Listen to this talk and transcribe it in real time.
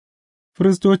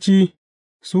Firistoci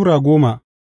Sura 10.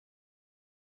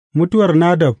 Mutuwar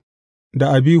Nadab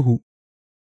da Abihu.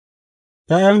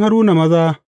 ’Ya'yan Haruna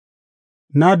maza,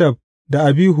 Nadab da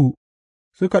Abihu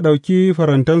suka ɗauki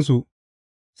farantansu,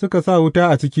 suka sa wuta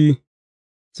a ciki,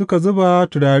 suka zuba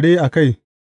turare a kai,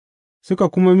 suka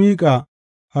kuma miƙa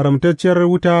haramtacciyar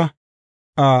wuta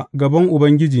a gaban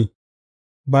Ubangiji,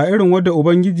 ba irin wadda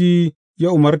Ubangiji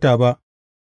ya umarta ba,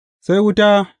 sai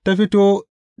wuta ta fito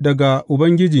daga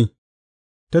Ubangiji,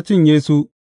 ta cinye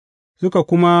su, suka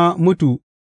kuma mutu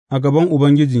a gaban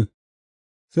Ubangiji.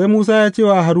 Sai Musa ya ce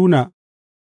wa Haruna,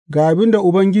 Ga abin da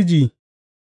Ubangiji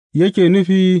yake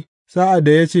nufi sa'ad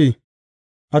da ya ce,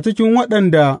 A cikin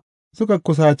waɗanda suka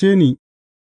kusace ni,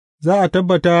 za a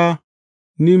tabbata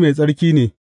ni mai tsarki ne,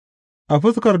 a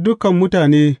fuskar dukan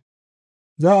mutane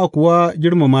za a kuwa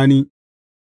girmama ni.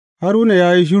 Haruna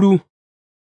ya yi shiru,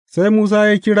 sai Musa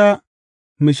ya kira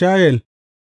Mishayel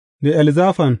da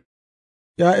Elzafan,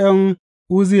 ’ya'yan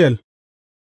Uzziyel,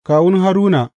 kawun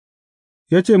Haruna,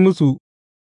 ya ce musu,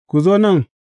 Ku zo nan,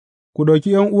 ku ɗauki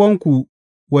 ’yan'uwanku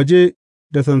waje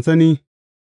da sansani,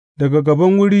 daga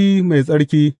gaban wuri mai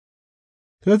tsarki.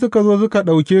 Sai suka zo suka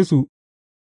ɗauke su,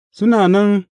 suna nan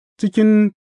cikin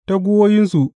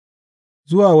taguwoyinsu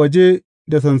zuwa waje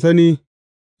da sansani,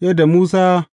 yadda Musa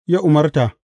ya umarta.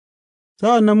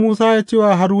 Sa'an nan Musa ya ce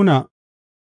wa Haruna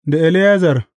da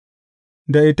Eleyazar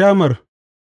da Itamar,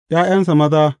 ’ya'yansa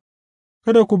maza,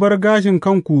 Kada ku bar gashin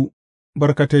kanku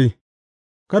barkatai,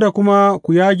 kada kuma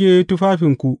ku yage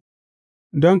tufafinku,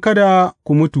 don kada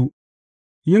ku mutu,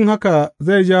 yin haka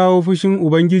zai jawo fushin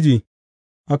Ubangiji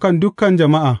a kan dukan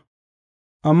jama'a,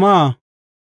 amma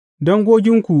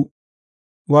dangoginku,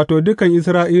 wato, dukan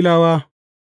Isra'ilawa,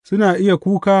 suna iya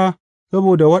kuka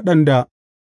saboda waɗanda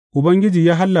Ubangiji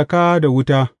ya hallaka da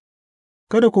wuta.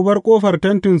 Kada ku bar ƙofar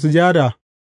Tentin Sujada,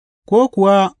 ko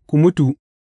kuwa ku mutu,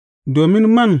 domin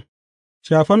man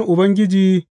shafan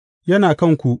Ubangiji yana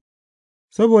kanku.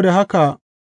 Saboda haka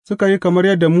suka yi kamar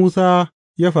yadda Musa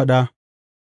ya faɗa.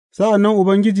 Sa'an nan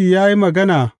Ubangiji ya yi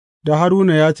magana da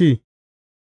Haruna ya ce,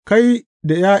 Kai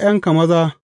da ’ya'yanka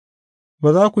maza,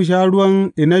 ba za ku sha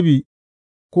ruwan inabi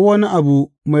ko wani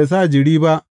abu mai sa jiri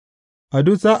ba a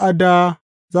duk sa'ad da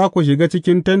za ku shiga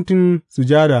cikin Tentin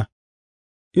Sujada,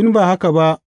 in ba haka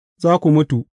ba za ku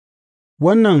mutu.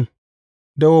 Wannan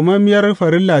dawwammamiyar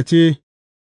farilla ce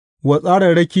wa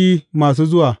tsararraki masu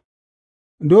zuwa.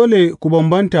 Dole ku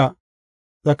bambanta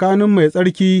tsakanin mai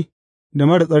tsarki da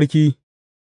marar tsarki,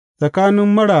 tsakanin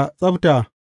marar tsabta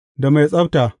da mai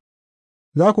tsabta,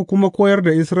 za ku kuma koyar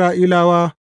da Isra'ilawa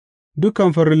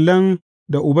dukan farillan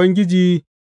da Ubangiji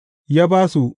ya ba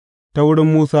su ta wurin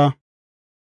Musa.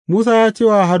 Musa ya ce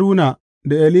wa Haruna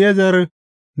da Eleyazar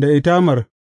da Itamar,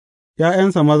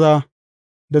 ’ya'yansa maza,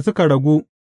 da suka ragu,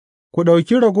 Ku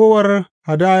ɗauki ragowar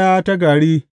hadaya ta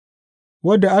gari,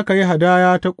 wadda aka yi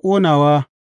hadaya ta ƙonawa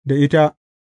da ita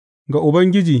ga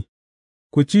Ubangiji,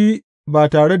 ku ci ba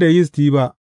tare da yisti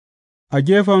ba, a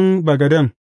gefen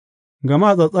bagaden,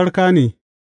 gama tsattsarka ne,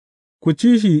 ku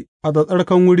ci shi a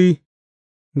tsattsarkan wuri,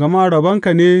 gama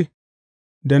rabonka ne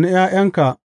da na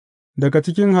 ’ya'yanka daga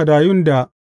cikin hadayun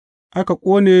da aka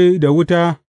ƙone da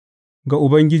wuta ga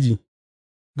Ubangiji,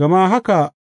 gama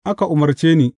haka aka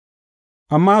umarce ni,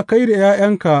 amma kai da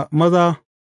 ’ya'yanka maza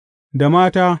da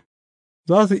mata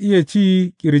za su iya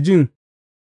ci ƙirjin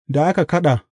da aka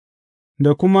kaɗa,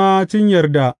 da kuma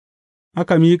cinyar da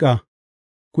aka miƙa,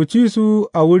 ku ci su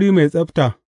a wuri mai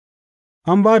tsabta,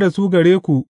 an ba da su gare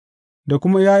ku da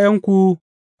kuma ’ya'yanku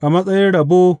a matsayin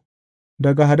rabo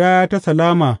daga hadaya ta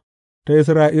salama ta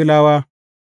Isra'ilawa.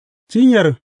 Cinyar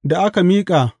da aka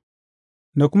miƙa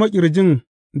da kuma ƙirjin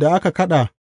da aka kaɗa,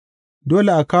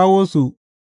 dole a kawo su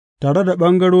tare da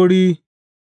ɓangarori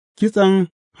kitsen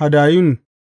hadayun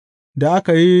da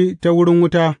aka yi ta wurin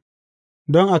wuta,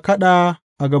 don a kaɗa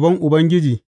a gaban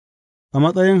Ubangiji a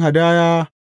matsayin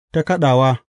hadaya ta kaɗawa.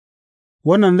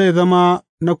 Wannan zai zama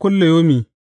na kullayaumi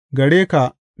gare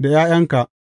ka da ’ya'yanka,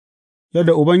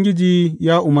 yadda Ubangiji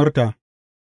ya umarta.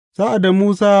 Sa'ad da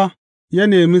Musa ya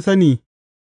nemi sani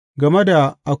game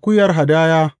da akuyar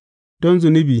hadaya don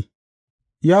zunubi,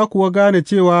 ya kuwa gane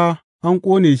cewa an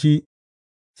ƙone shi,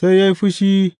 sai ya yi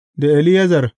fushi da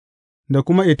Eleyazar da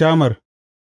kuma Itamar,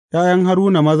 ’ya'yan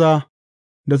Haruna maza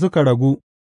da suka ragu,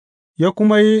 ya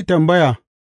kuma yi tambaya,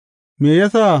 Me ya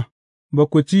sa ba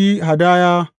ku ci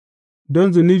hadaya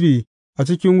don zunubi a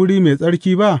cikin wuri mai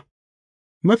tsarki ba?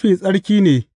 Mafi tsarki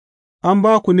ne, an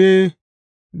ba ku ne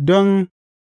don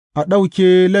a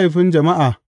ɗauke laifin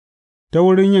jama'a ta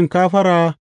wurin yin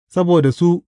kafara saboda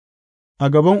su a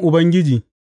gaban Ubangiji,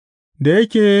 da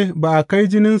yake ba a kai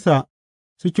jininsa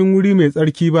cikin wuri mai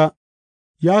tsarki ba,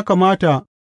 ya kamata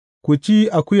ku ci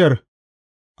akuyar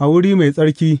a wuri mai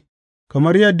tsarki,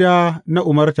 kamar yadda na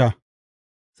umarta.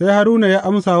 Sai Haruna ya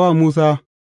amsa wa Musa,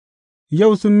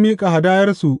 Yau sun miƙa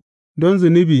hadayarsu don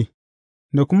zunubi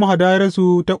da kuma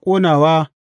hadayarsu ta ƙonawa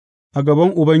a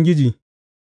gaban Ubangiji,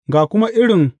 ga kuma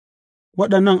irin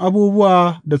waɗannan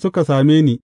abubuwa da suka same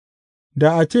ni,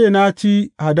 da a ce na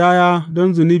ci hadaya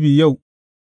don zunubi yau,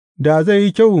 da zai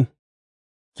yi kyau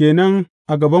ke nan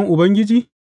a gaban Ubangiji?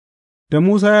 Da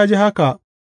Musa ya ji haka,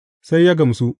 sai ya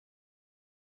gamsu.